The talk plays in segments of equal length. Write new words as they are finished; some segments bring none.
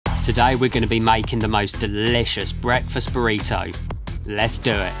Today we're going to be making the most delicious breakfast burrito. Let's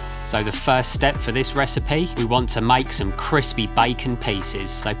do it. So the first step for this recipe, we want to make some crispy bacon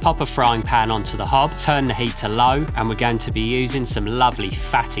pieces. So pop a frying pan onto the hob, turn the heat to low, and we're going to be using some lovely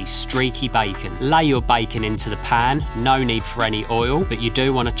fatty streaky bacon. Lay your bacon into the pan, no need for any oil, but you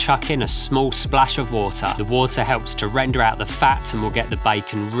do want to chuck in a small splash of water. The water helps to render out the fat and will get the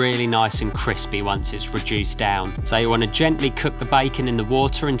bacon really nice and crispy once it's reduced down. So you want to gently cook the bacon in the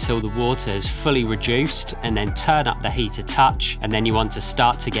water until the water is fully reduced, and then turn up the heat a touch, and then you want to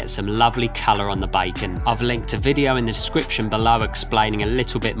start to get some lovely colour on the bacon. I've linked a video in the description below explaining a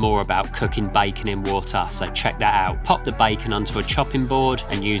little bit more about cooking bacon in water, so check that out. Pop the bacon onto a chopping board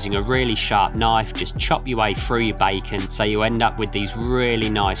and using a really sharp knife, just chop your way through your bacon so you end up with these really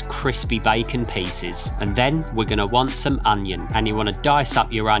nice crispy bacon pieces. And then we're going to want some onion, and you want to dice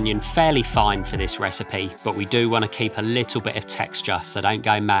up your onion fairly fine for this recipe, but we do want to keep a little bit of texture, so don't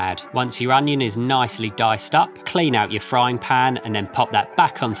go mad. Once your onion is nicely diced up, clean out your frying pan and then pop that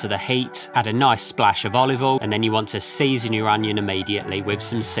back onto the heat. Add a nice splash of olive oil, and then you want to season your onion immediately with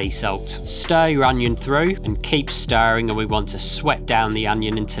some sea salt. Stir your onion through and keep stirring, and we want to sweat down the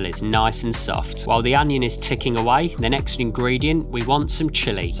onion until it's nice and soft. While the onion is ticking away, the next ingredient, we want some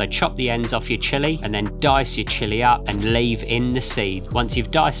chili. So chop the ends off your chili and then dice your chili up and leave in the seed. Once you've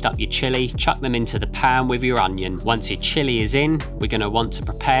diced up your chili, chuck them into the pan with your onion. Once your chili is in, we're going to want to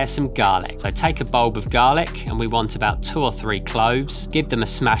prepare some garlic. So take a bulb of garlic, and we want about 2 or 3 cloves. Give them a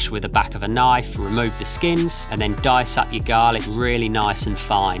smash with the back of a knife, remove the skins, and then dice up your garlic really nice and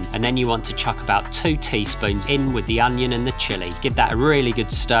fine. And then you want to chuck about 2 teaspoons in with the onion and the chili. Give that a really good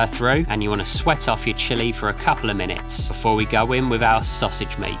stir through, and you want to sweat off your chili for a couple of minutes before we go in with our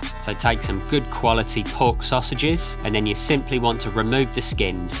sausage meat. So take some good quality pork sausages, and then you simply want to remove the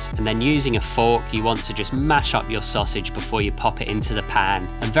skins, and then using a fork you want to just mash up your sausage before you pop it into the pan.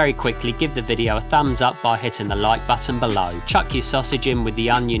 And very quickly give the video a thumbs up by hitting the like button below. Chuck your sausage in with the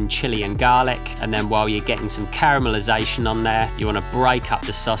onion, chili and garlic, and then while you're getting some caramelization on there, you want to break up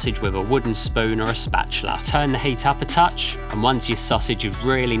the sausage with a wooden spoon or a spatula. Turn the heat up a touch, and once your sausage is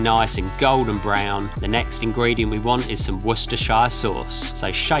really nice and golden brown, the next ingredient we want is some Worcestershire sauce.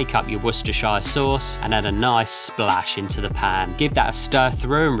 So shake up your Worcestershire sauce and add a nice splash into the pan. Give that a stir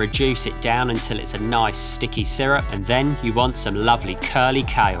through and reduce it down until it's a nice sticky syrup, and then you want some lovely curly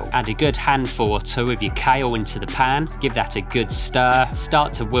kale. Add a good handful or 2 of your kale into the pan, give that a good stir,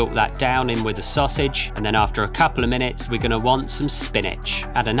 start to wilt that down in with the sausage, and then after a couple of minutes we're going to want some spinach.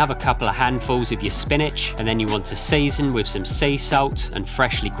 Add another couple of handfuls of your spinach, and then you want to season with some sea salt and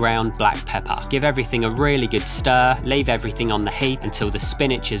freshly ground black pepper. Give everything a really good stir, leave everything on the heat until the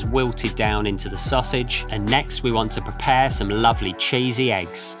spinach is wilted down into the sausage, and next we want to prepare some lovely cheesy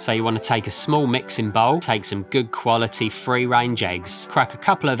eggs. So you want to take a small mixing bowl, take some good quality free range eggs, crack a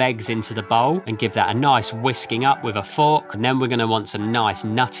couple of eggs into the bowl and give that a nice whisking up with a fork, and then we're going to want some nice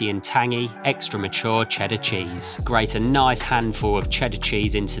nutty and tangy extra mature cheddar cheese. Grate a nice handful of cheddar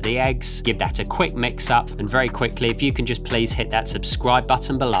cheese into the eggs, give that a quick mix up, and very quickly if you can just please hit that subscribe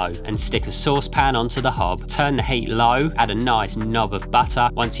button below and stick a saucepan onto the hob. Turn the heat low, add a nice knob of butter.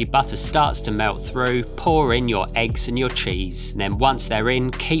 Once your butter starts to melt through, pour in your eggs and your cheese, and then once they're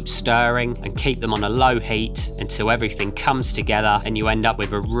in, keep stirring and keep them on a low heat until everything comes together and you end up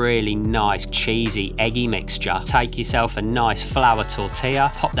with a really nice cheesy eggy mixture. Take yourself a nice flour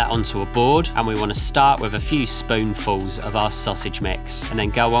tortilla, pop that onto a board, and we want to start with a few spoonfuls of our sausage mix, and then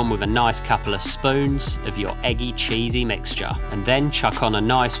go on with a nice couple of spoons of your eggy cheesy mixture, and then chuck on a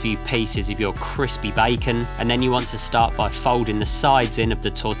nice few pieces of your crispy bacon, and then you want to start by folding the sides in of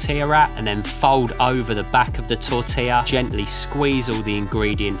the tortilla wrap, and then fold over the back of the tortilla, gently squeeze all the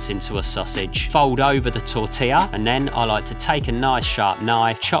ingredients into a sausage, fold over the tortilla, and then I like to take a nice sharp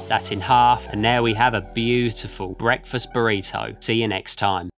knife, chop that in half, and there we have a beautiful breakfast burrito. See you next time.